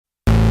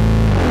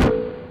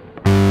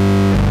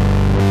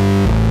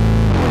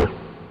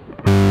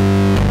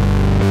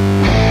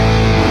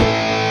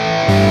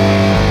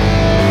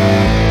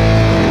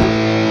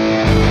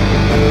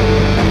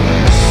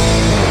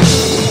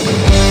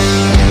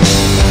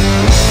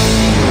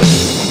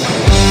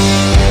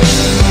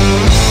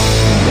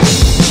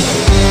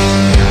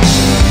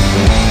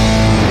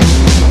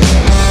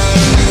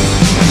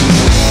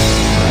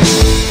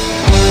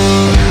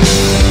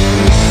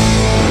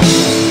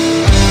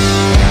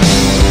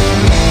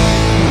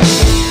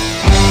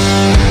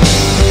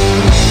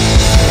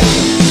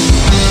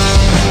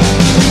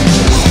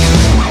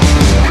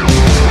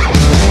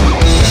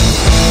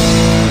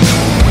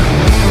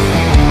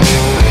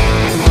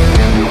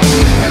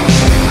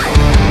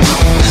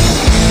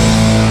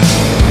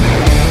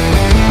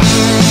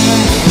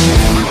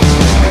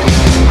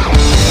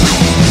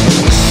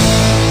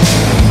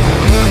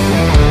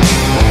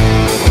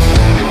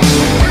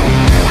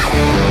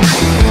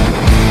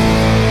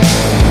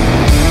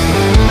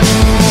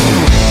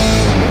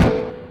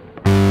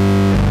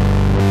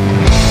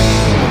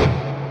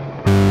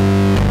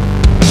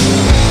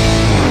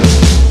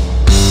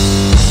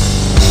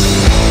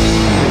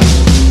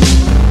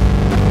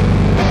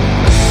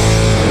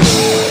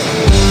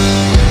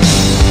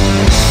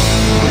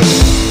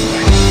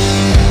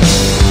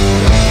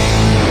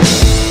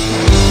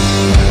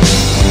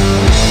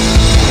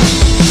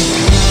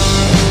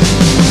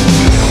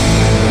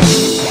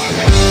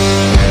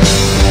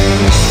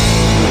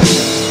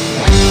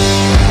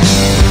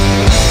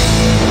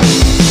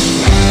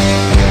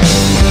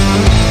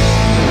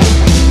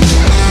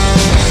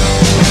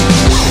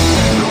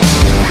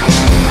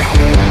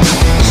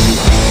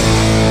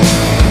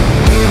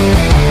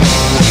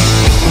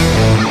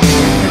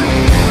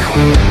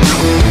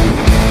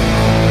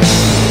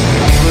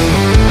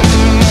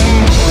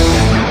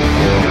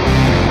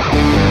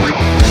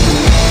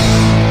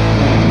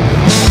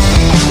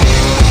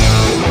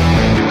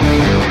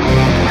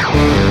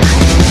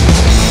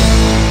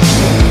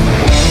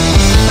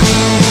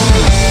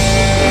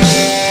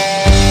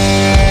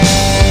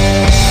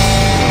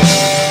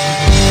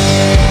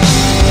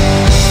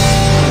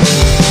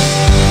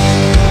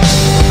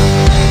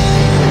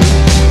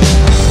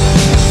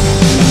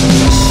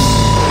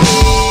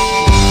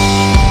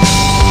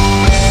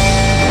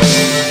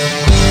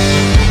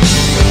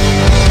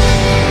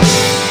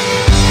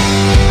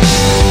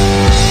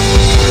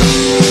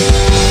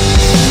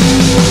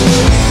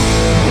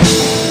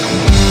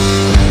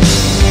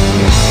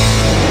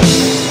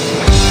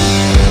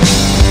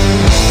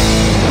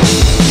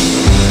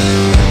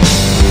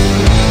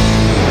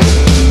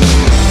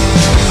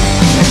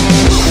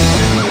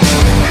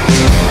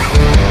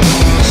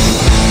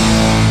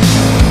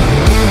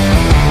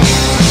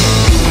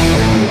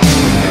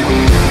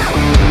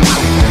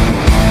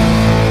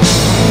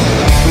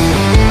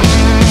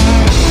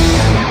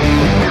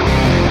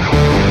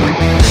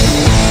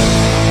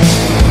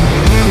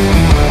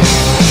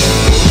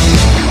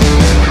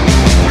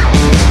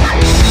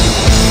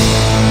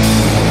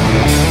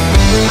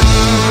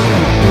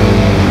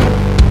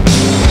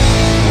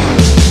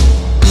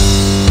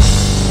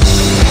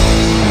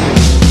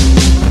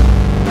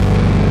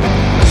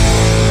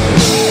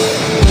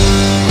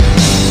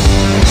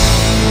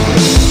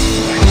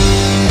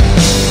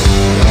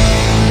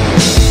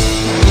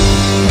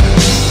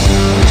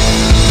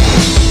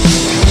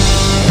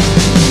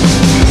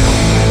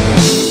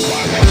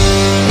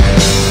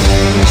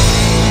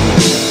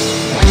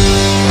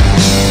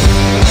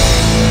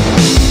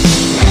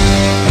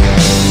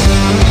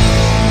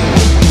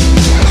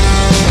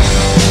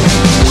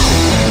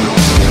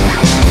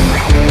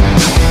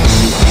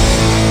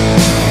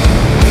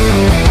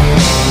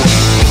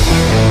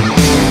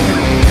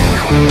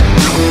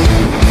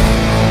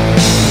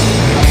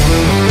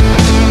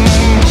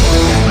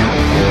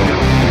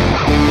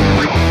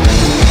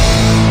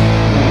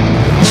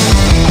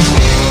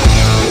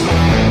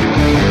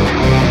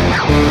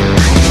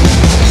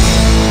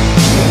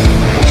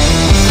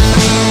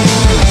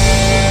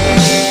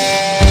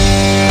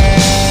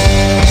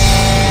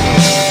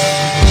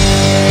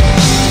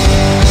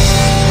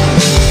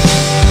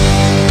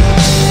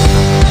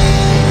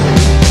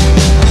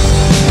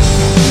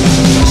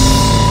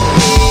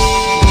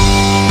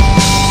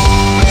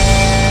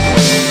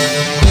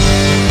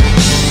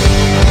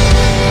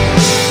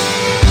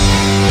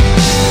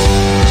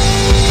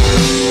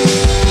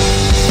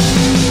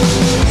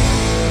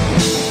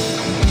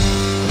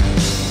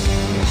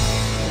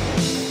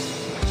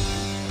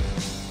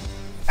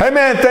Hey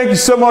man, thank you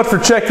so much for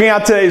checking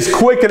out today's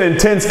quick and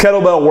intense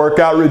kettlebell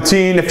workout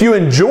routine. If you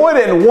enjoyed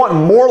it and want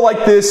more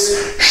like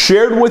this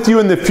shared with you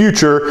in the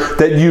future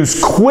that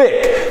use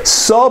quick,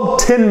 sub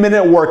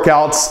 10-minute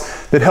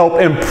workouts that help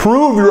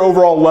improve your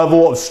overall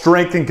level of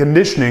strength and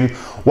conditioning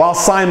while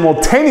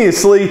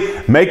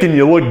simultaneously making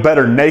you look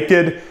better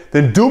naked,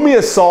 then do me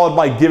a solid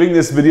by giving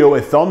this video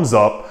a thumbs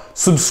up.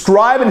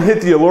 Subscribe and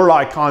hit the alert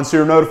icon so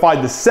you're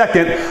notified the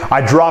second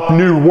I drop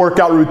new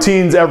workout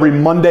routines every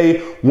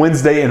Monday,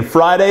 Wednesday, and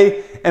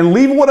Friday. And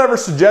leave whatever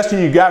suggestion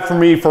you got for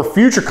me for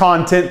future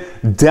content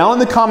down in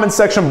the comment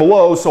section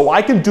below so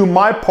I can do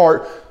my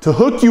part to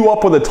hook you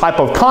up with a type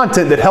of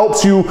content that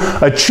helps you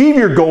achieve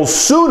your goals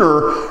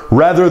sooner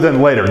rather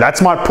than later.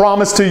 That's my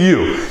promise to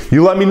you.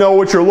 You let me know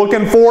what you're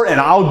looking for and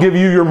I'll give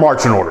you your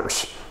marching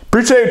orders.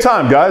 Appreciate your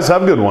time, guys.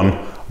 Have a good one.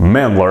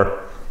 MANdler